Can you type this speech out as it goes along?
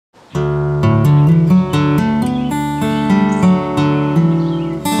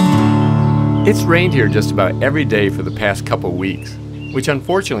It's rained here just about every day for the past couple weeks, which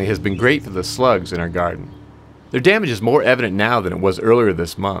unfortunately has been great for the slugs in our garden. Their damage is more evident now than it was earlier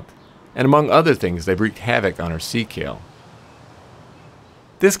this month, and among other things they've wreaked havoc on our sea kale.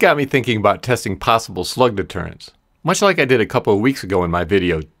 This got me thinking about testing possible slug deterrents, much like I did a couple of weeks ago in my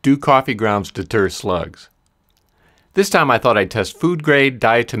video, Do Coffee Grounds Deter Slugs? This time I thought I'd test food-grade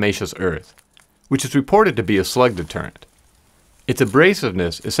diatomaceous earth, which is reported to be a slug deterrent. Its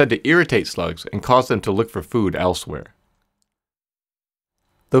abrasiveness is said to irritate slugs and cause them to look for food elsewhere.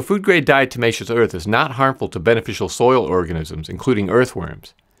 Though food-grade diatomaceous earth is not harmful to beneficial soil organisms, including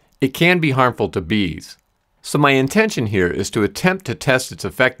earthworms, it can be harmful to bees. So my intention here is to attempt to test its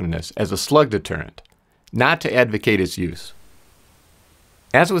effectiveness as a slug deterrent, not to advocate its use.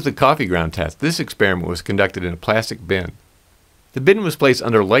 As with the coffee ground test, this experiment was conducted in a plastic bin. The bin was placed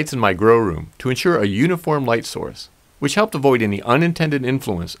under lights in my grow room to ensure a uniform light source, which helped avoid any unintended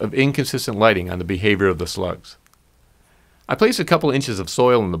influence of inconsistent lighting on the behavior of the slugs. I placed a couple inches of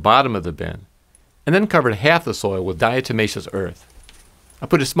soil in the bottom of the bin, and then covered half the soil with diatomaceous earth. I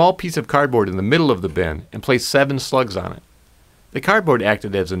put a small piece of cardboard in the middle of the bin and placed 7 slugs on it. The cardboard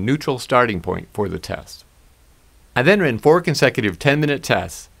acted as a neutral starting point for the test. I then ran 4 consecutive 10-minute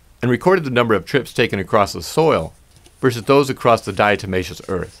tests and recorded the number of trips taken across the soil versus those across the diatomaceous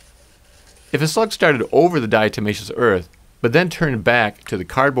earth. If a slug started over the diatomaceous earth, but then turned back to the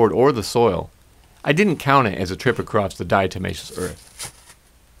cardboard or the soil, I didn't count it as a trip across the diatomaceous earth.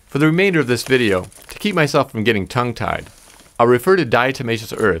 For the remainder of this video, to keep myself from getting tongue-tied, I'll refer to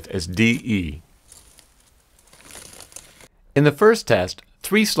diatomaceous earth as DE. In the first test,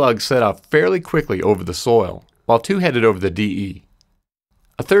 3 slugs set off fairly quickly over the soil, while 2 headed over the DE.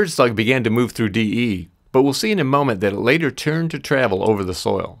 A third slug began to move through DE, but we'll see in a moment that it later turned to travel over the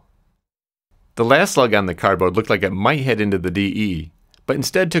soil. The last slug on the cardboard looked like it might head into the DE, but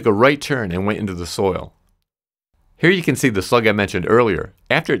instead took a right turn and went into the soil. Here you can see the slug I mentioned earlier,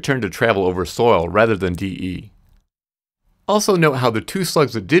 after it turned to travel over soil rather than DE. Also note how the 2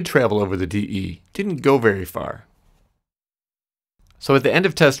 slugs that did travel over the DE didn't go very far. So at the end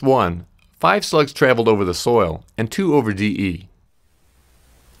of test 1, 5 slugs traveled over the soil and 2 over DE.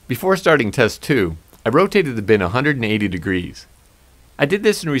 Before starting test 2, I rotated the bin 180 degrees. I did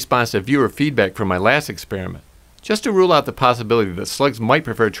this in response to viewer feedback from my last experiment, just to rule out the possibility that slugs might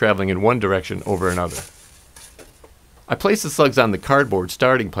prefer traveling in one direction over another. I placed the slugs on the cardboard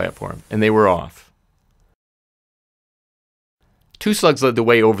starting platform, and they were off. 2 slugs led the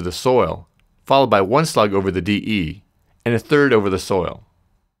way over the soil, followed by 1 slug over the DE, and a third over the soil.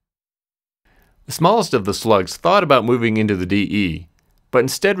 The smallest of the slugs thought about moving into the DE, but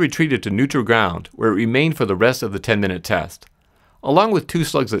instead retreated to neutral ground, where it remained for the rest of the 10-minute test, along with 2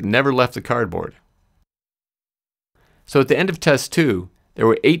 slugs that never left the cardboard. So at the end of test 2, there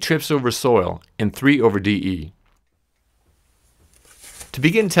were 8 trips over soil and 3 over DE. To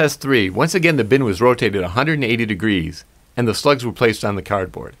begin test 3, once again the bin was rotated 180 degrees and the slugs were placed on the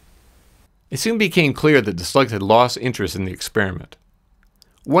cardboard. It soon became clear that the slugs had lost interest in the experiment.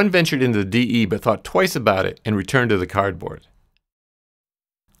 1 ventured into the DE but thought twice about it and returned to the cardboard.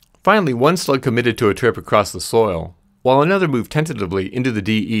 Finally, 1 slug committed to a trip across the soil, while another moved tentatively into the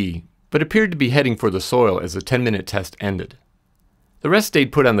DE, but appeared to be heading for the soil as the 10-minute test ended. The rest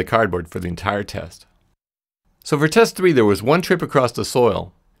stayed put on the cardboard for the entire test. So for test 3 there was 1 trip across the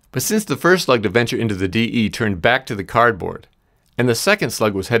soil, but since the first slug to venture into the DE turned back to the cardboard, and the second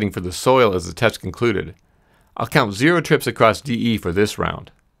slug was heading for the soil as the test concluded, I'll count 0 trips across DE for this round,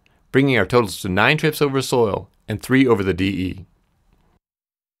 bringing our totals to 9 trips over soil and 3 over the DE.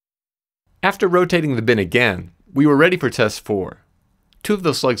 After rotating the bin again, we were ready for test 4. 2 of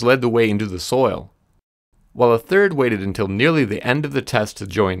the slugs led the way into the soil, while a third waited until nearly the end of the test to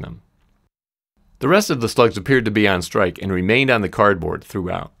join them. The rest of the slugs appeared to be on strike and remained on the cardboard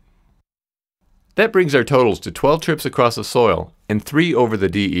throughout. That brings our totals to 12 trips across the soil and 3 over the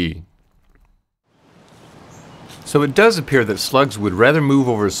DE. So it does appear that slugs would rather move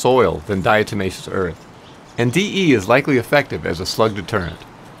over soil than diatomaceous earth, and DE is likely effective as a slug deterrent.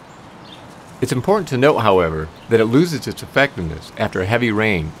 It's important to note, however, that it loses its effectiveness after a heavy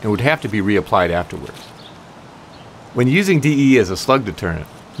rain and would have to be reapplied afterwards. When using DE as a slug deterrent,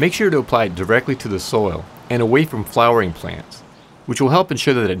 make sure to apply it directly to the soil and away from flowering plants, which will help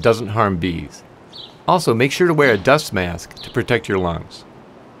ensure that it doesn't harm bees. Also, make sure to wear a dust mask to protect your lungs.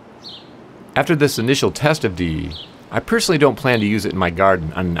 After this initial test of DE, I personally don't plan to use it in my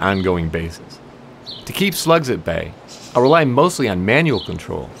garden on an ongoing basis. To keep slugs at bay, I'll rely mostly on manual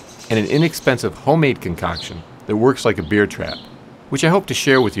control and an inexpensive homemade concoction that works like a beer trap, which I hope to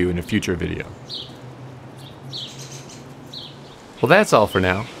share with you in a future video. Well, that's all for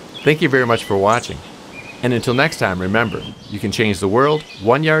now. Thank you very much for watching. And until next time, remember, you can change the world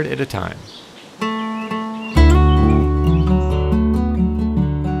 1 yard at a time.